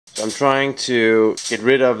I'm trying to get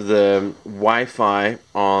rid of the Wi-Fi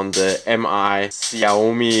on the MI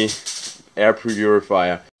Xiaomi air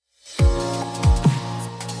purifier.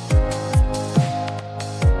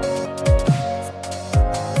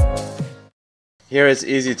 Here it's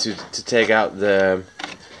easy to take out the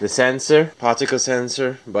sensor, particle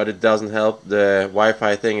sensor, but it doesn't help. The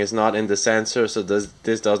Wi-Fi thing is not in the sensor, so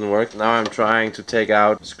this doesn't work. Now I'm trying to take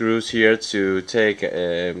out screws here to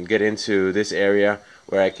get into this area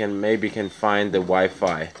where I maybe can find the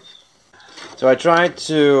Wi-Fi. So I tried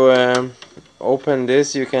to open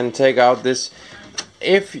this. You can take out this.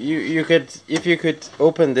 If you could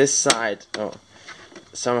open this side. Oh,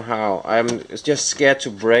 somehow I'm just scared to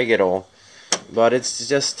break it all. But it's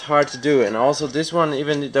just hard to do. And also this one,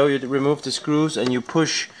 even though you remove the screws and you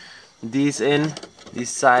push these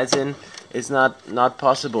sides in, it's not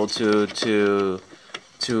possible to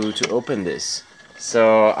open this.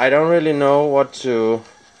 So I don't really know what to.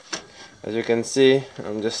 As you can see,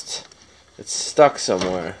 it's stuck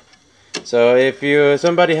somewhere. So if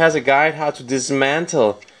somebody has a guide how to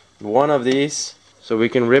dismantle one of these, so we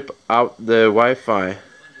can rip out the Wi-Fi.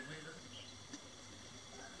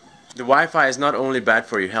 The Wi-Fi is not only bad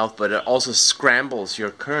for your health, but it also scrambles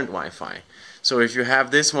your current Wi-Fi. So if you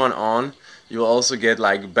have this one on, you'll also get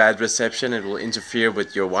like bad reception. It will interfere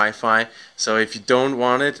with your Wi-Fi. So if you don't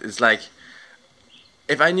want it, it's like,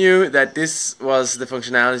 if I knew that this was the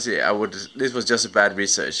functionality, this was just a bad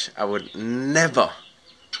research. I would never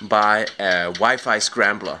buy a Wi-Fi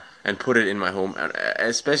scrambler and put it in my home,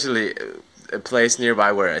 especially a place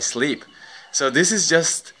nearby where I sleep. So this is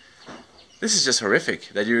just horrific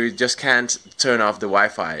that you just can't turn off the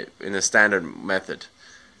Wi-Fi in a standard method.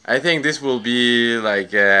 I think this will be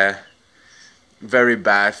like very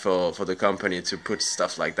bad for the company to put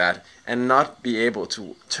stuff like that and not be able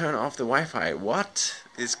to turn off the Wi-Fi. What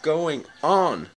is going on?